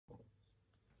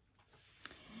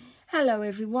Hello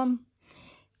everyone,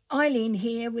 Eileen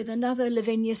here with another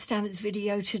Lavinia Stamps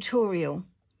video tutorial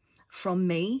from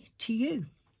me to you.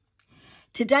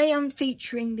 Today I'm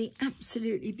featuring the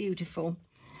absolutely beautiful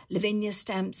Lavinia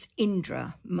Stamps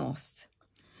Indra Moth,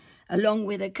 along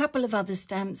with a couple of other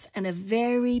stamps and a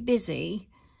very busy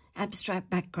abstract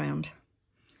background.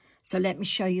 So let me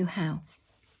show you how.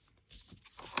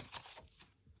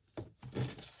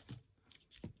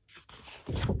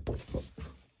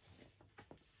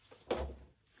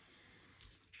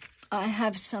 I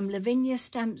have some Lavinia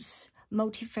Stamps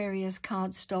multifarious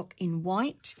cardstock in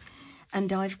white,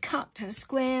 and I've cut a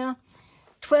square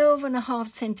 12.5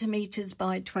 centimetres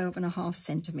by 12.5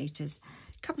 centimetres,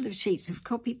 a couple of sheets of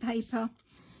copy paper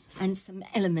and some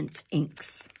Elements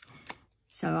inks.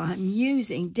 So I'm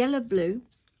using Della Blue,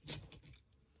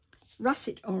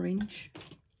 Russet Orange,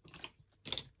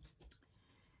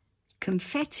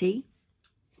 Confetti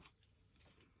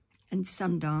and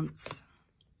Sundance.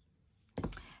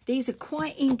 These are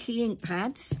quite inky ink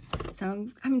pads, so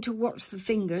I'm having to watch the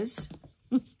fingers,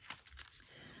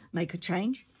 make a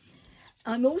change.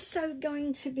 I'm also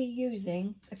going to be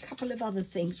using a couple of other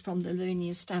things from the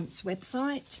Lavinia Stamps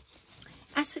website.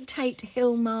 Acetate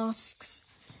Hill masks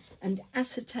and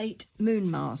Acetate moon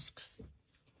masks.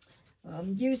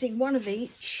 I'm using one of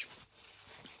each.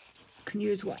 You can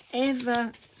use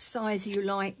whatever size you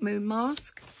like moon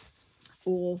mask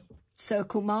or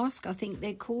circle mask, I think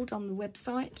they're called on the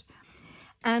website.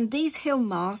 And these hill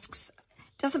masks,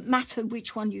 doesn't matter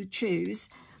which one you choose,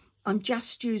 I'm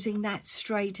just using that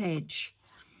straight edge.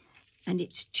 And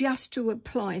it's just to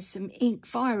apply some ink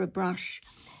via a brush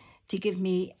to give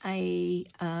me a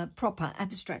proper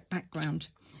abstract background.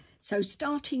 So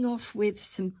starting off with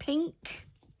some pink,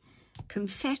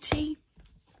 confetti,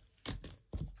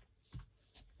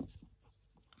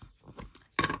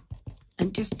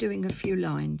 and just doing a few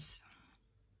lines.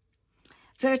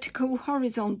 Vertical,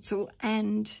 horizontal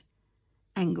and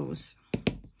angles.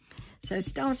 So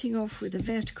starting off with a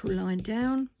vertical line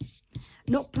down,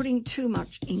 not putting too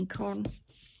much ink on,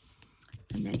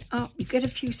 and then up. You get a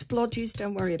few splodges,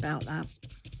 don't worry about that.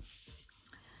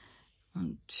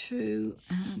 1, 2,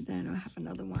 and then I have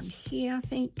another one here, I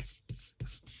think.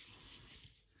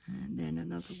 And then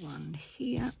another one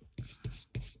here.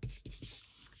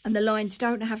 And the lines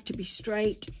don't have to be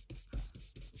straight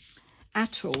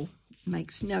at all.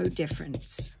 Makes no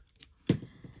difference.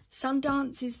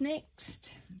 Sundance is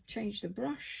next. Change the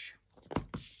brush.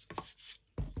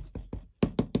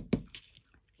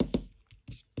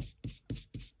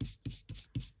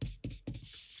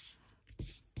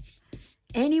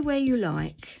 Anywhere you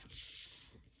like,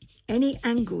 any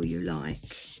angle you like.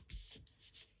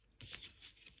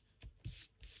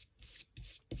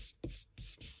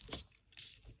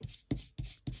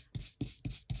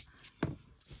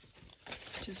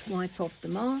 Just wipe off the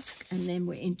mask, and then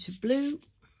we're into blue.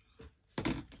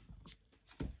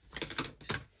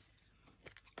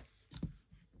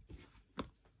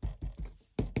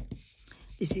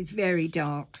 This is very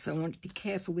dark, so I want to be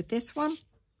careful with this one.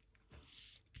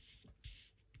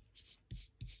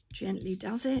 Gently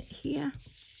does it here.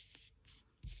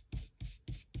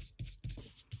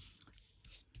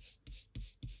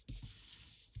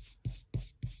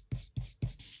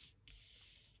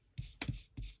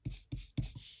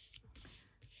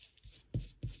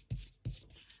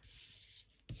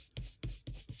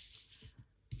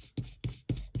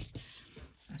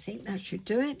 I think that should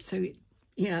do it. So,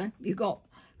 you know, you've got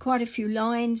quite a few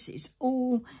lines. It's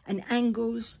all and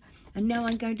angles. And now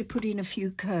I'm going to put in a few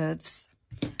curves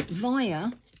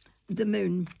via the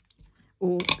moon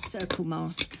or circle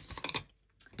mask.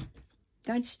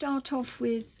 Going to start off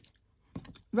with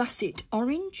Russet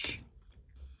Orange.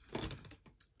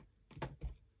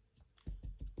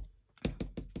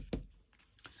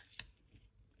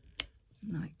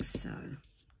 Like so.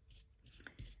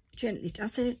 Gently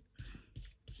does it.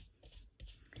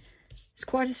 It's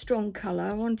quite a strong colour.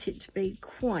 I want it to be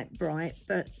quite bright,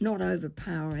 but not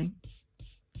overpowering.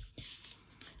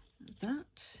 Like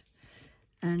that.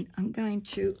 And I'm going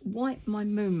to wipe my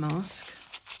moon mask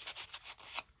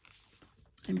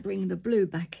and bring the blue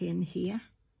back in here.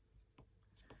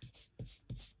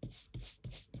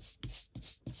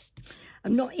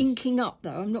 I'm not inking up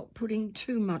though. I'm not putting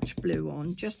too much blue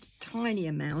on, just a tiny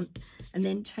amount, and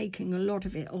then taking a lot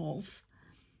of it off.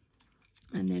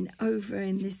 And then over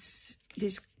in this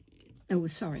oh,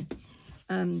 sorry.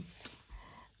 I'm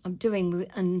doing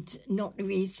and not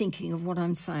really thinking of what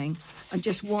I'm saying. I'm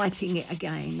just wiping it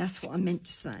again. That's what I meant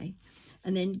to say.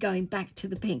 And then going back to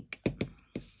the pink.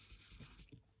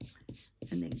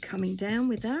 And then coming down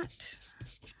with that,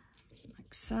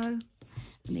 like so.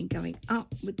 and then going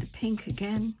up with the pink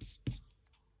again.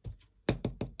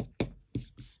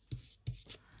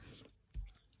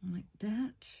 Like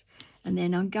that. And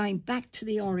then I'm going back to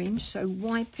the orange, so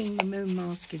wiping the moon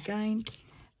mask again,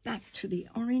 back to the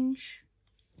orange.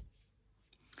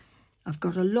 I've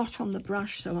got a lot on the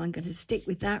brush, so I'm going to stick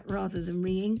with that rather than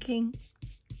re-inking.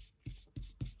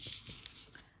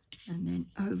 And then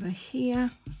over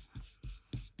here,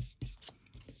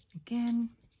 again.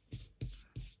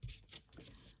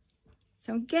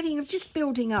 So I'm just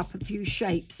building up a few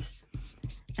shapes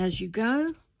as you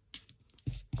go,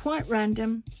 quite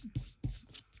random.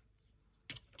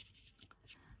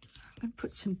 I'm going to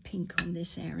put some pink on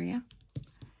this area.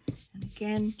 And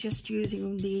again, just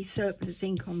using the surplus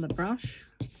ink on the brush.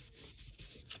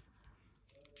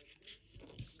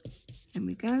 There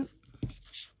we go.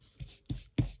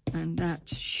 And that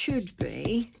should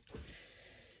be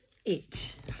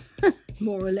it,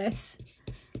 more or less.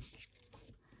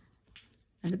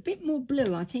 And a bit more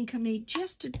blue. I think I need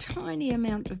just a tiny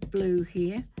amount of blue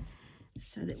here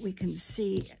so that we can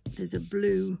see there's a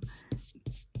blue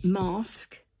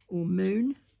mask or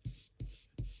moon.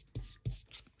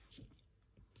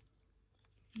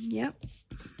 Yep,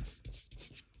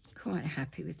 quite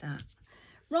happy with that.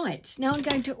 Right, now I'm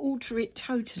going to alter it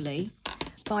totally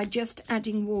by just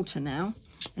adding water now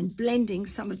and blending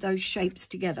some of those shapes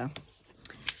together.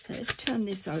 So let's turn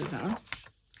this over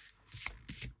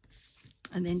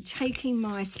and then taking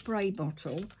my spray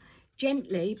bottle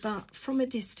gently but from a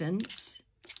distance.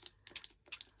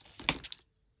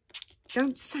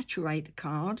 Don't saturate the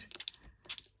card,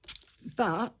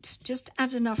 but just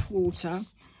add enough water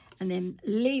and then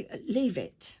leave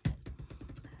it.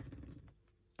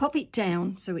 Pop it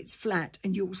down so it's flat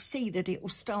and you'll see that it will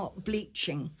start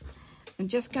bleaching. I'm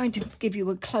just going to give you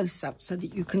a close-up so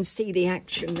that you can see the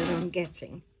action that I'm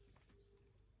getting.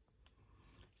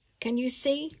 Can you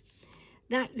see?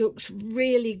 That looks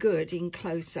really good in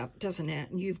close-up, doesn't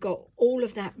it? And you've got all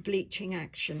of that bleaching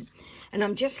action. And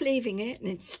I'm just leaving it and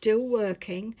it's still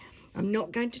working. I'm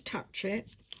not going to touch it.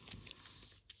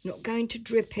 Not going to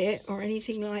drip it or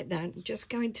anything like that. I'm just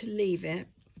going to leave it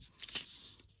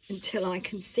until I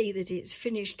can see that it's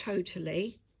finished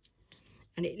totally.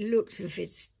 And it looks as if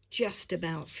it's just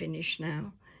about finished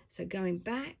now. So going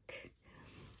back.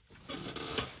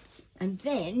 And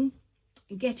then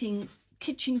getting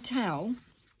kitchen towel,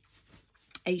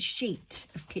 a sheet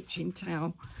of kitchen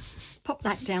towel. Pop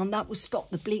that down. That will stop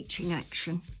the bleaching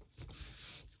action.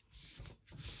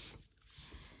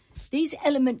 These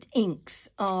element inks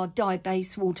are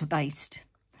dye-based, water-based.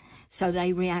 So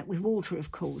they react with water,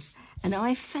 of course. And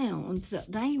I found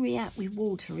that they react with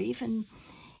water even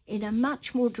in a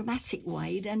much more dramatic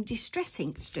way than distress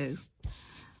inks do.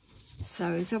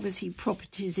 So there's obviously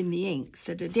properties in the inks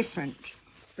that are different.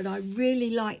 But I really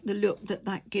like the look that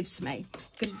that gives me. I'm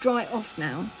going to dry it off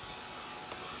now.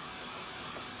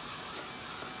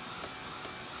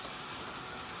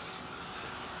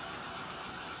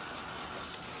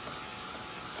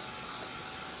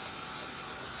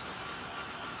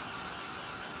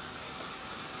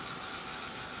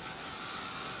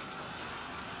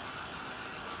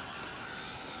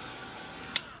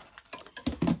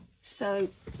 So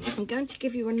I'm going to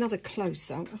give you another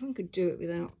close-up. I think I could do it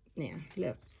without, yeah,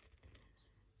 look.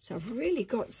 So I've really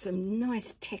got some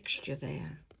nice texture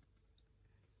there.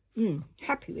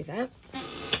 Happy with that.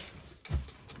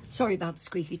 Sorry about the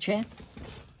squeaky chair.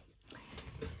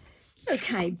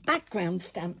 Okay, background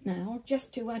stamp now,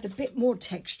 just to add a bit more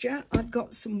texture. I've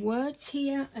got some words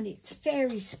here and it's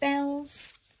fairy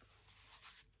spells.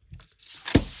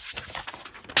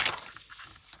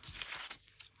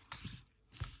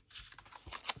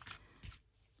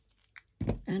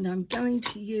 And I'm going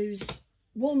to use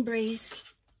Warm Breeze.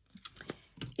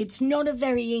 It's not a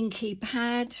very inky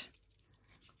pad.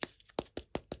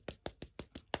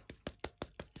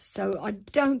 So I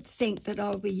don't think that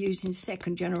I'll be using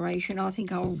second generation. I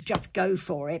think I'll just go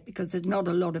for it because there's not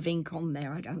a lot of ink on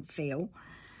there, I don't feel.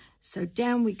 So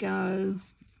down we go.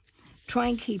 Try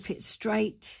and keep it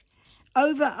straight.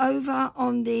 Over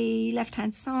on the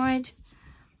left-hand side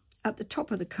at the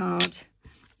top of the card.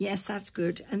 Yes, that's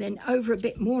good. And then over a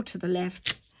bit more to the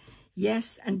left.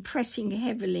 Yes, and pressing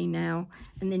heavily now.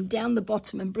 And then down the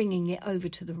bottom and bringing it over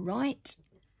to the right.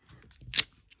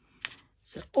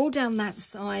 So all down that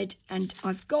side. And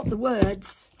I've got the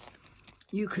words.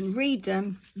 You can read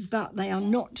them, but they are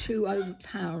not too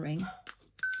overpowering.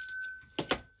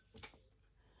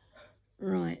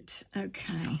 Right,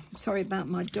 okay. Sorry about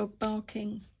my dog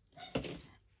barking.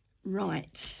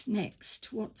 Right,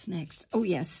 next. What's next? Oh,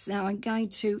 yes. Now I'm going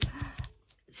to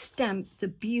stamp the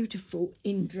Beautiful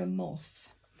Indra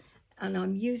Moth. And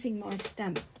I'm using my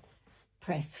stamp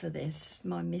press for this,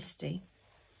 my Misty.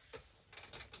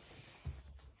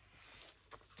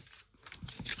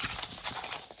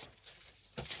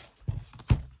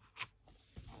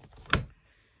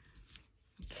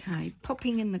 Okay,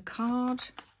 popping in the card.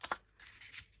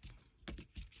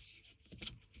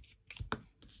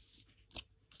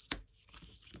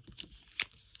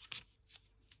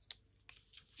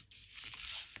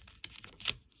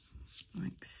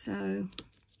 Like so.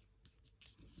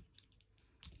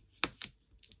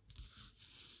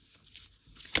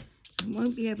 I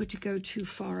won't be able to go too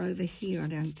far over here, I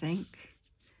don't think.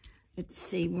 Let's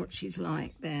see what she's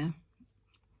like there.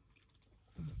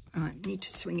 I need to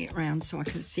swing it round so I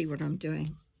can see what I'm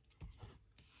doing.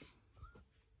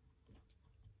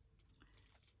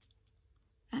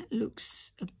 That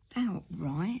looks about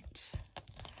right.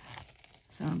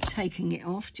 So I'm taking it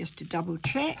off just to double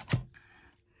check.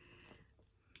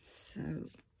 So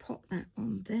pop that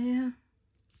on there.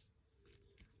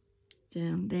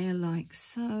 Down there like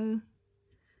so.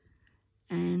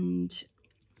 And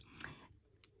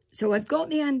so I've got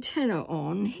the antenna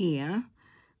on here,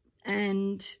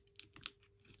 and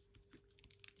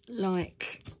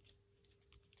like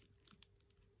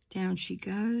down she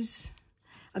goes.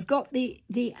 I've got the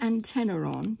antenna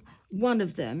on, one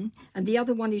of them, and the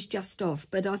other one is just off,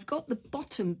 but I've got the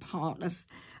bottom part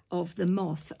of the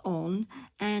moth on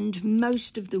and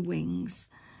most of the wings.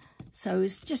 So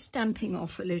it's just stamping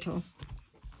off a little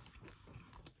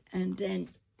and then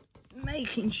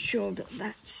making sure that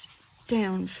that's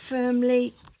down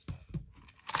firmly.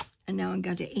 And now I'm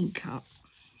going to ink up.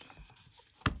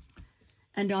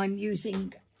 And I'm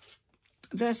using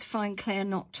VersaFine Clair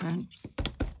Nocturne.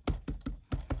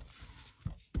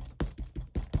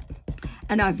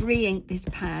 And I've re-inked this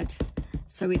pad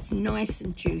so it's nice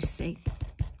and juicy.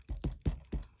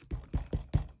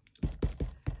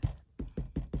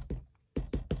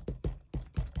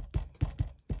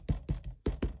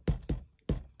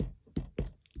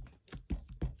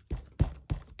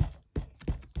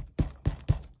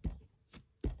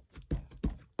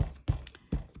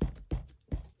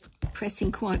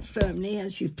 Pressing quite firmly,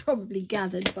 as you've probably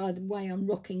gathered by the way I'm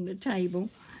rocking the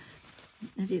table.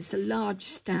 And it's a large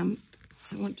stamp,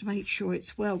 so I want to make sure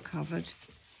it's well covered.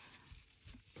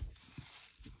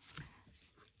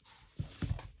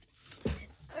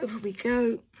 Over we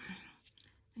go.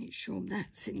 Make sure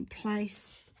that's in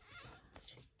place.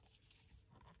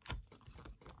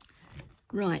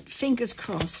 Right, fingers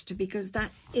crossed, because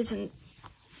that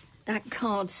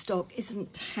cardstock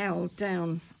isn't held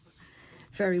down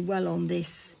very well on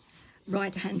this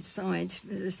right hand side.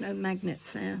 There's no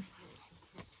magnets there.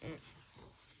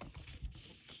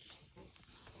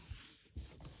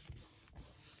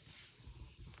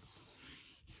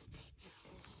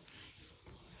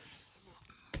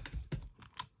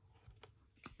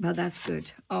 But that's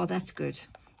good. Oh, that's good.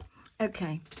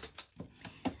 Okay.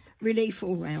 Relief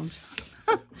all round.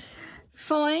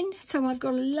 Fine. So I've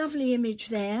got a lovely image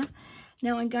there.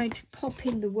 Now I'm going to pop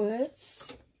in the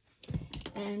words.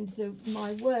 And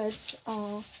my words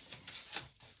are: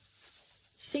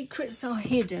 secrets are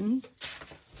hidden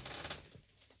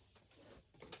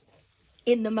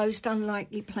in the most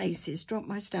unlikely places. Drop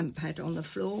my stamp pad on the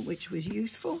floor, which was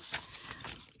useful.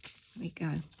 There we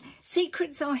go.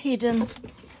 Secrets are hidden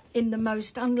in the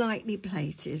most unlikely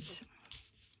places.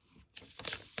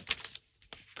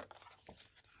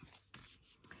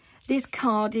 This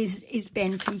card is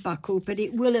bent and buckled, but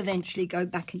it will eventually go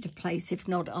back into place. If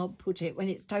not, I'll put it, when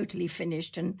it's totally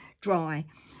finished and dry,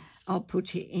 I'll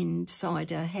put it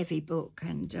inside a heavy book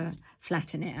and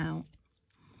flatten it out.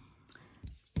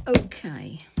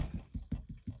 Okay.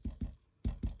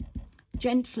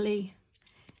 Gently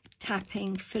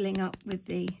tapping, filling up with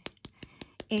the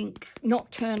ink.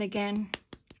 Nocturne again.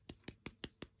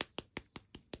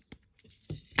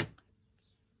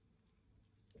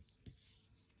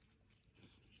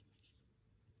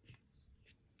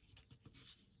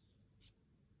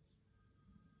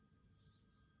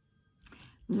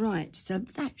 Right, so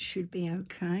that should be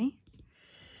okay.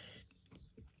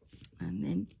 And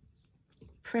then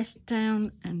press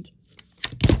down and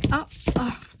up.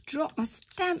 Oh, drop my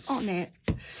stamp on it.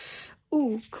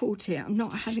 Oh, caught it. I'm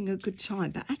not having a good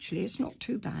time, but actually it's not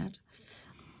too bad.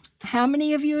 How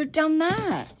many of you have done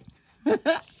that?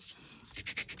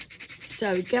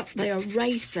 So get the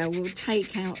eraser, we'll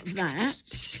take out that.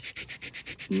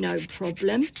 No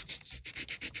problem.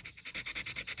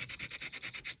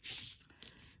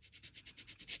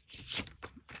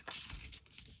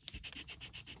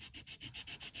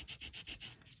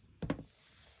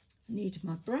 Need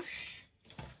my brush.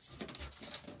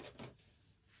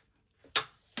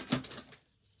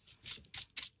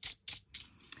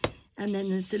 And then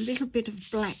there's a little bit of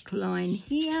black line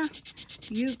here.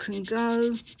 You can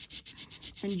go,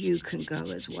 and you can go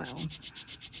as well.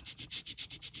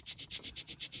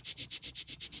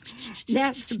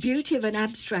 That's the beauty of an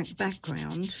abstract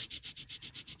background.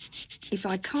 If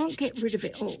I can't get rid of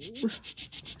it all,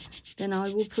 then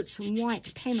I will put some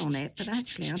white pen on it. But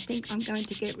actually, I think I'm going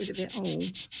to get rid of it all.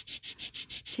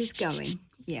 It is going.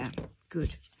 Yeah,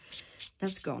 good.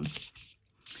 That's gone.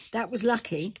 That was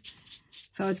lucky.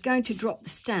 If I was going to drop the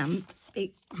stamp,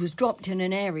 it was dropped in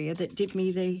an area that did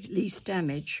me the least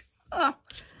damage. Oh.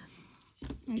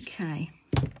 Okay.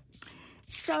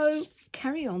 So,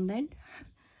 carry on then.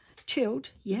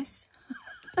 Chilled, yes.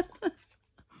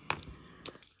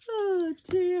 Oh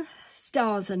dear.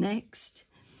 Stars are next.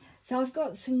 So I've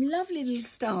got some lovely little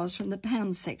stars from the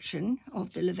pound section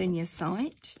of the Lavinia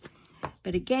site.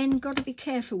 But again, got to be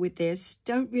careful with this.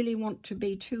 Don't really want to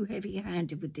be too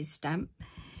heavy-handed with this stamp.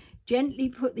 Gently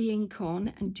put the ink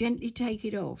on and gently take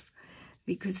it off,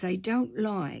 because they don't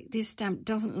like, this stamp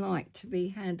doesn't like to be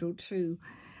handled too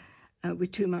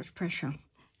with too much pressure.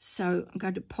 So I'm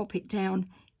going to pop it down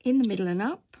in the middle and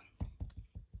up,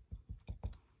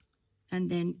 and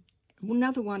then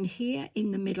another one here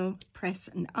in the middle, press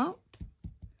and up,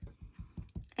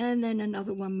 and then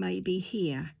another one maybe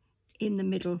here in the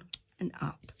middle and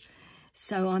up.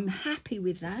 So I'm happy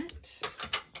with that.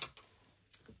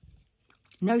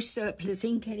 No surplus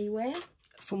ink anywhere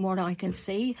from what I can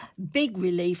see. Big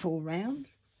relief all round.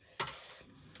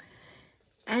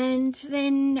 And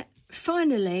then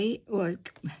finally, well,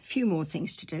 a few more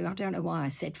things to do. I don't know why I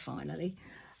said finally.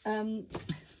 I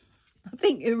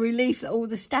think a relief that all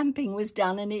the stamping was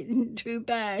done and it isn't too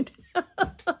bad.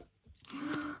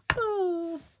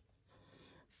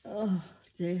 Oh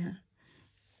dear.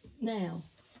 Now,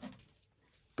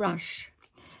 brush.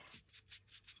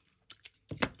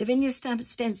 Lavinia Stamp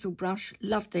Stencil Brush,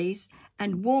 love these.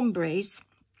 And Warm Breeze.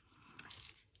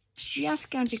 Just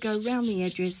going to go round the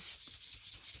edges,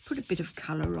 put a bit of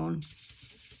colour on.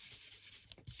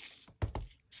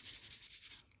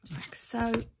 Like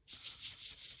so.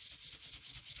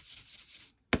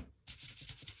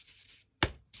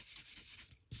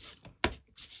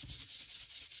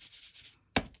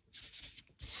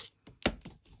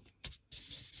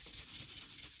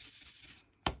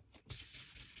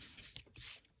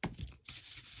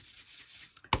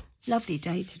 Lovely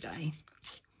day today.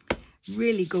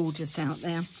 Really gorgeous out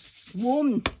there.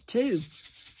 Warm too.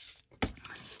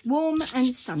 Warm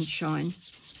and sunshine.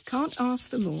 Can't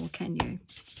ask for more, can you?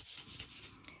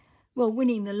 Well,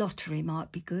 winning the lottery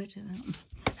might be good.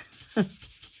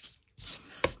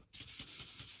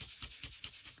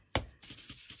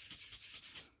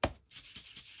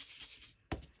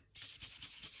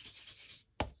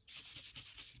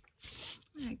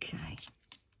 Okay.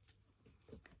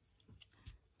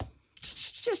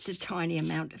 Just a tiny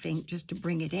amount of ink just to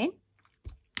bring it in.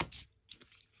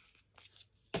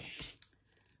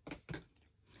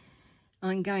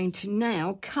 I'm going to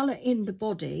now colour in the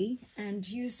body and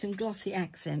use some glossy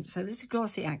accents. So this is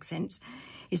glossy accents.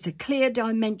 It's a clear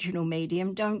dimensional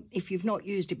medium. If you've not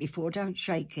used it before, don't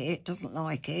shake it. It doesn't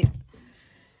like it.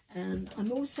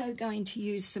 I'm also going to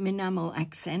use some enamel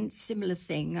accents. Similar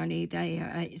thing, only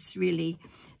it's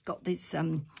got this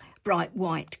bright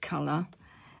white colour.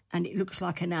 And it looks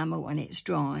like enamel when it's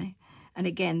dry. And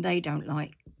again, they don't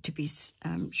like to be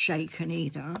shaken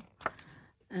either.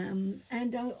 And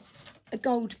a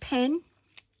gold pen.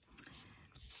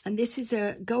 And this is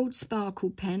a gold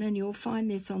sparkle pen, and you'll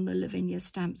find this on the Lavinia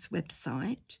Stamps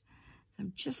website.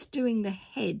 I'm just doing the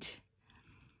head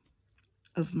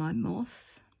of my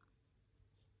moth.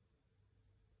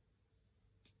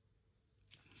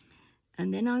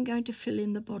 And then I'm going to fill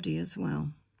in the body as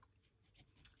well,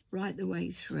 right the way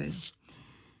through.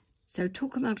 So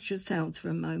talk amongst yourselves for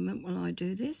a moment while I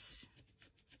do this.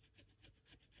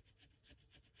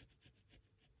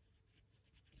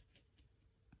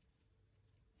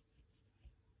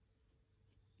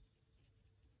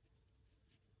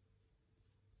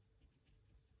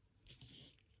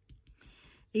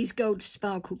 These gold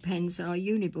sparkle pens are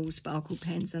Uniball sparkle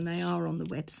pens, and they are on the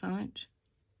website.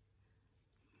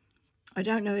 I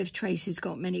don't know if Tracy's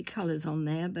got many colours on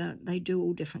there, but they do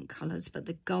all different colours, but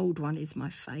the gold one is my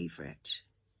favourite.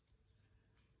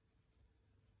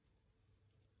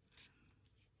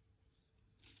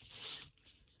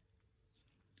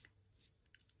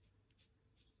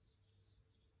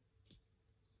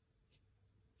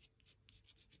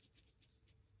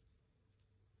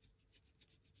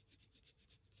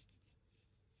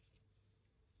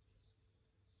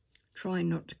 Try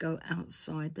not to go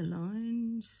outside the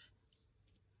lines.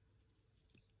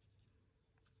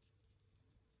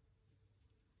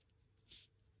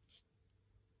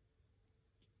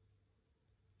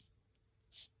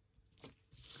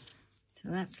 So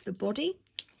that's the body.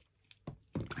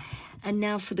 And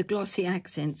now for the glossy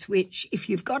accents, which if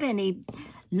you've got any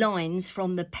lines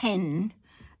from the pen,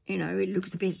 you know, it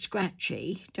looks a bit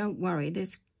scratchy, don't worry,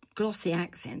 this glossy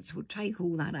accents will take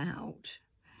all that out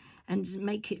and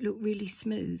make it look really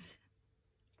smooth.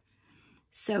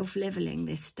 Self-leveling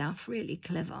this stuff, really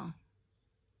clever.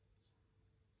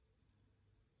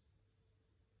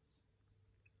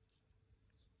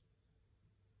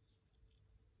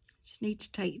 Just need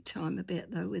to take time a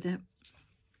bit though with it.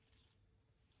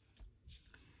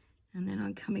 And then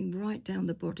I'm coming right down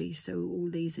the body, so all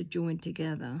these are joined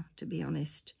together, to be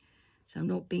honest. So I'm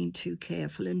not being too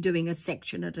careful and doing a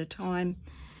section at a time.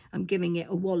 I'm giving it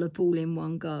a wallop all in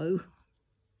one go.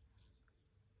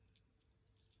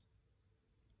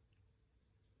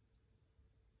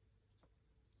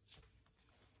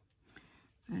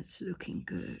 That's looking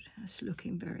good. That's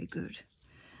looking very good.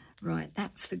 Right,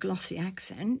 that's the glossy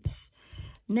accents.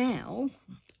 Now,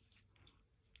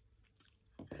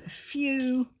 a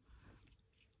few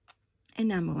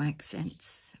enamel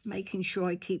accents, making sure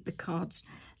I keep the cards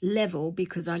level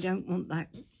because I don't want that.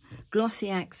 Glossy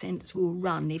accents will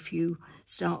run if you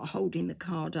start holding the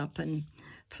card up and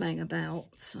playing about.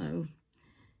 So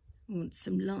I want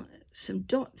some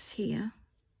dots here.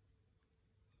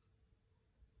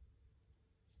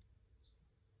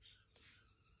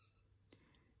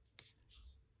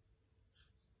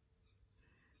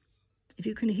 If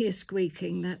you can hear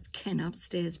squeaking, that's Ken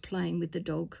upstairs playing with the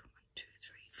dog. 1, 2,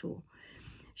 3, 4.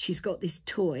 She's got this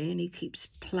toy and he keeps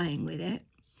playing with it.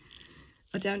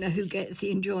 I don't know who gets the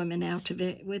enjoyment out of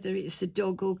it, whether it's the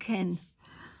dog or Ken.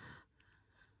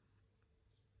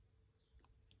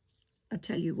 I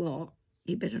tell you what,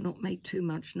 you better not make too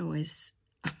much noise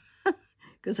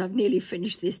because I've nearly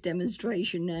finished this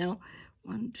demonstration now.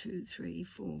 1, 2, 3,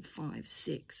 4, 5,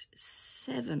 6,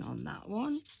 7 on that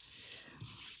one.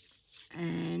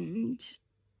 And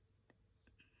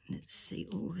let's see,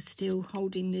 oh, still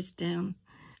holding this down.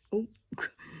 Oh,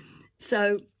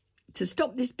 so to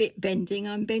stop this bit bending,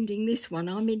 I'm bending this one.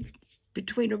 I'm in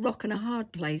between a rock and a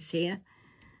hard place here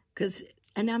because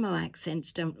enamel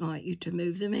accents don't like you to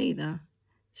move them either.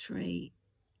 3,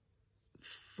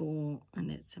 4, and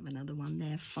let's have another one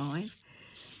there, 5.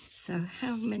 So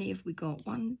how many have we got?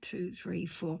 1, 2, 3,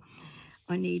 4.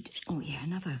 I need, oh yeah,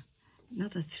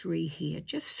 another 3 here,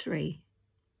 just 3.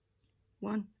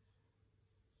 1,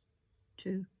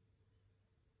 2,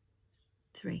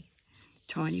 3.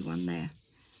 Tiny one there.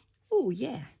 Oh,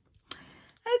 yeah.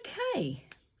 Okay.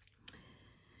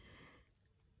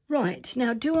 Right,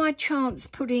 now do I chance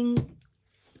putting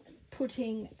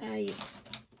a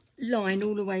line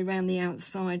all the way around the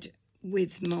outside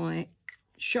with my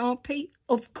Sharpie?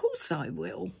 Of course I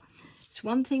will. It's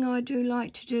one thing I do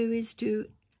like to do is to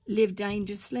live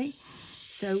dangerously.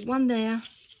 So one there.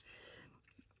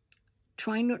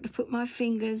 Trying not to put my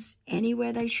fingers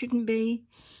anywhere they shouldn't be.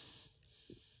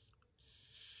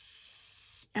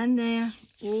 And there.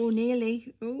 Oh,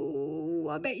 nearly. Oh,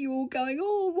 I bet you're all going,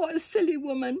 oh, what a silly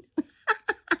woman.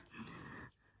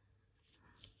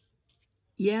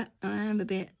 Yeah, I am a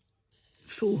bit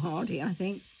foolhardy, I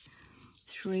think.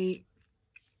 3.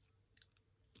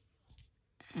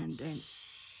 And then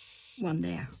 1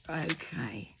 there.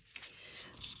 Okay.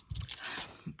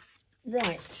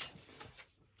 Right.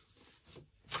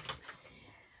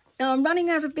 Now, I'm running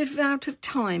out of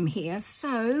time here,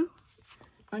 so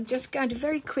I'm just going to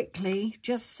very quickly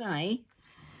just say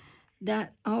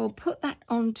that I'll put that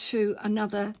onto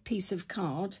another piece of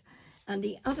card, and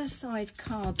the other size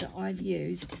card that I've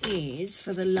used is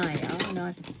for the layer, and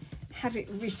I have it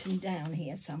written down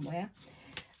here somewhere.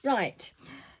 Right,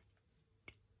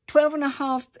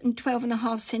 12.5 and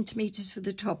 12.5 centimetres for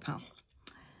the topper.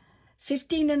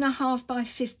 15.5 by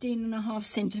 15.5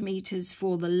 centimetres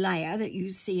for the layer that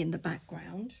you see in the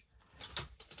background.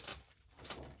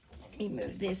 Let me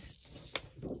move this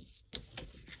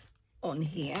on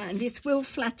here, and this will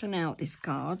flatten out this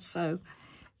card, so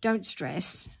don't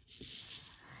stress.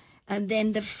 And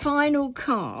then the final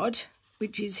card,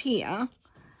 which is here,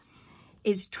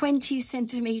 is 20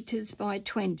 centimetres by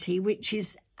 20, which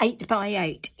is 8 by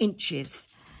 8 inches.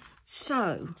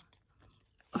 So,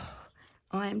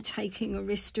 I am taking a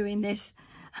risk doing this.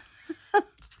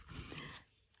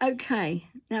 Okay,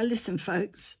 now listen,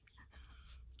 folks.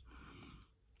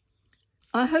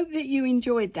 I hope that you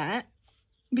enjoyed that,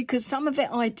 because some of it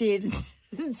I did,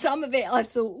 some of it I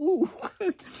thought, ooh,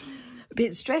 a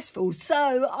bit stressful.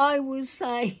 So I will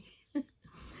say,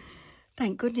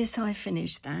 thank goodness I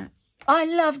finished that. I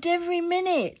loved every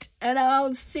minute, and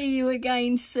I'll see you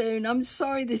again soon. I'm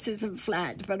sorry this isn't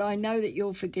flat, but I know that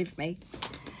you'll forgive me.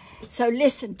 So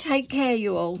listen, take care,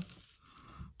 you all.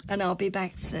 and I'll be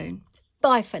back soon.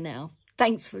 Bye for now.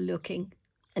 Thanks for looking,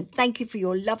 and thank you for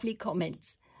your lovely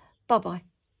comments. Bye-bye.